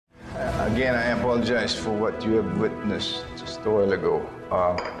Again, I apologize for what you have witnessed just a while ago.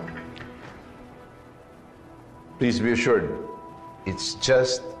 Please be assured, it's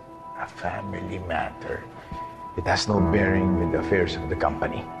just a family matter. It has no bearing with the affairs of the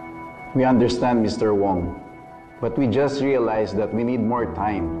company. We understand, Mr. Wong, but we just realized that we need more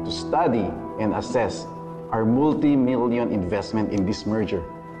time to study and assess our multi-million investment in this merger.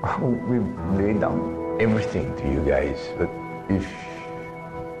 We've laid down everything to you guys, but if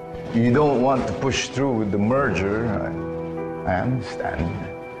you don't want to push through with the merger, I understand.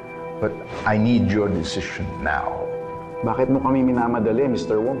 But I need your decision now. Bakit mo kami minamadali,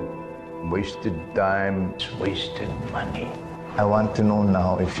 Mr. Wong? Wasted time, wasted money. I want to know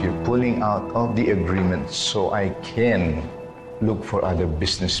now if you're pulling out of the agreement so I can look for other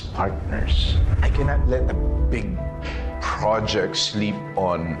business partners. I cannot let a big project sleep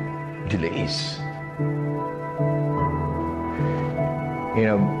on delays. You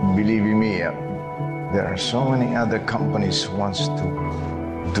know, believe you me, there are so many other companies who wants to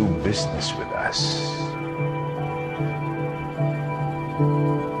do business with us.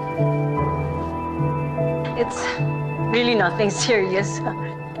 It's really nothing serious.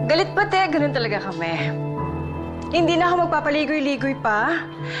 Galit ba, te? Ganun talaga kami. Hindi na ako magpapaligoy-ligoy pa.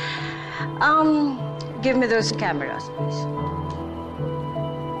 Give me those cameras, please.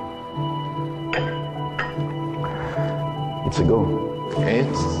 It's a go.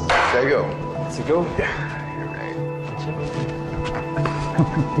 It's a go. It's a go? Yeah, you're right.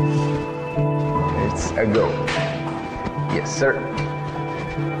 It's a go. Yes, sir.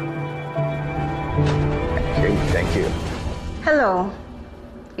 Thank you. Hello.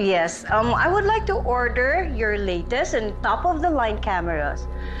 Yes, I would like to order your latest and top-of-the-line cameras.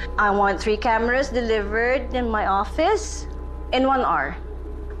 I want 3 cameras delivered in my office in 1 hour.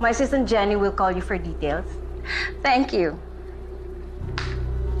 My assistant Jenny will call you for details. Thank you.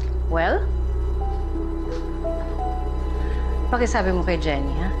 Well? Pakisabi mo kay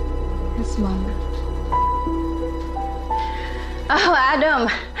Jenny, ha? Yes, Mom. Oh, Adam.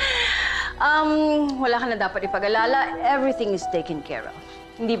 Wala ka na dapat ipag-alala. Everything is taken care of.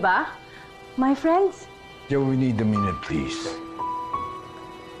 Hindi ba? My friends? Joe, we need a minute, please.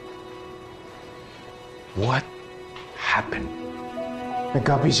 What happened?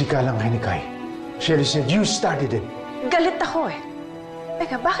 Nagka-busy ka lang, Henikay. Shelly said you started it. Galit ako eh.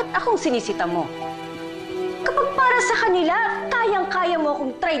 Teka, bakit akong sinisita mo? Kapag para sa kanila, kayang-kaya mo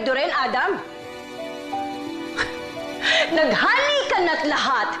akong traidorin, Adam. Naghalikan na't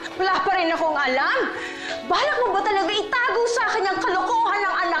lahat. Wala pa rin akong alam. Balak mo ba talaga itago sa akin ang kalokohan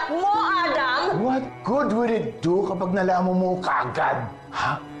ng anak mo, Adam? What good would it do kapag nalaman mo kaagad?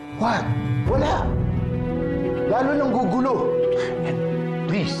 Ha? What? Wala. Lalo nang gugulo. And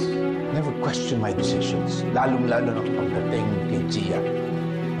please, never question my decisions. Lalong-lalo na pagdating kay Gia.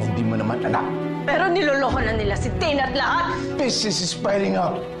 Hindi mo naman anak. Pero niloloko na nila si Dane at lahat. Business is piling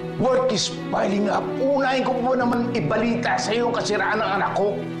up. Work is piling up. Unahin ko po naman ibalita sa iyo ang kasiraan ng anak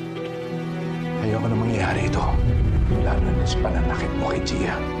ko. Ayoko na mangyayari ito. Lalo na sa pananakit mo kay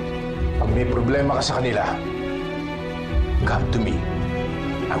Gia. Pag may problema ka sa kanila, come to me.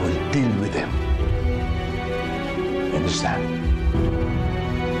 I will deal with them. You understand?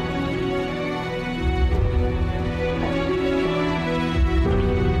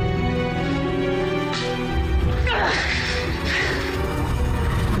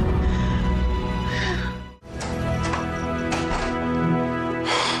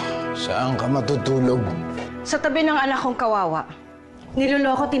 Saan ka matutulog? Sa tabi ng anak kong kawawa.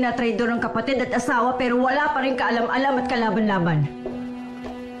 Niloloko, tinatraidor ang kapatid at asawa pero wala pa rin kaalam-alam at kalaban-laban.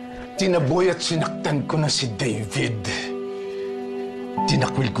 Tinaboy at sinaktan ko na si David.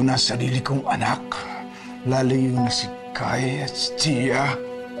 Tinakwil ko na ang sarili kong anak. Lalayo na si Kai at si Gia.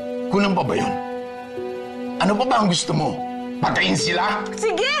 Kulang pa ba yun? Ano pa ba ang gusto mo? Patayin sila?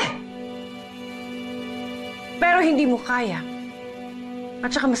 Sige! Pero hindi mo kaya. At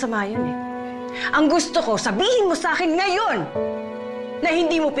saka masama yun eh. Ang gusto ko, sabihin mo sa akin ngayon na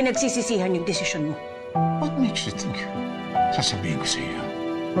hindi mo pinagsisisihan yung desisyon mo. What makes you think? Sasabihin ko sa iyo.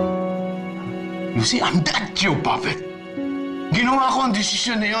 You see, I'm that Chiu puppet. Ginawa ko ang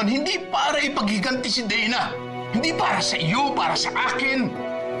desisyon na yun, hindi para ipaghiganti si Dana. Hindi para sa iyo, para sa akin.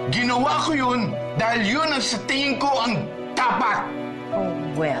 Ginawa ko yun dahil yun ang sa tingin ko ang dapat. Oh,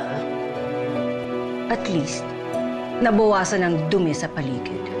 well. At least, nabawasan ang dumi sa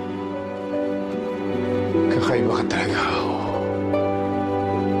paligid. Kakaiba ka talaga.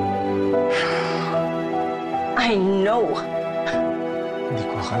 I know. Hindi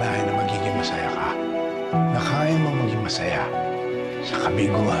ko akalain na magiging masaya ka. Nakaya mong maging masaya sa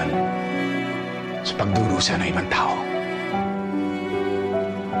kabiguan, sa pagdurusa ng ibang tao.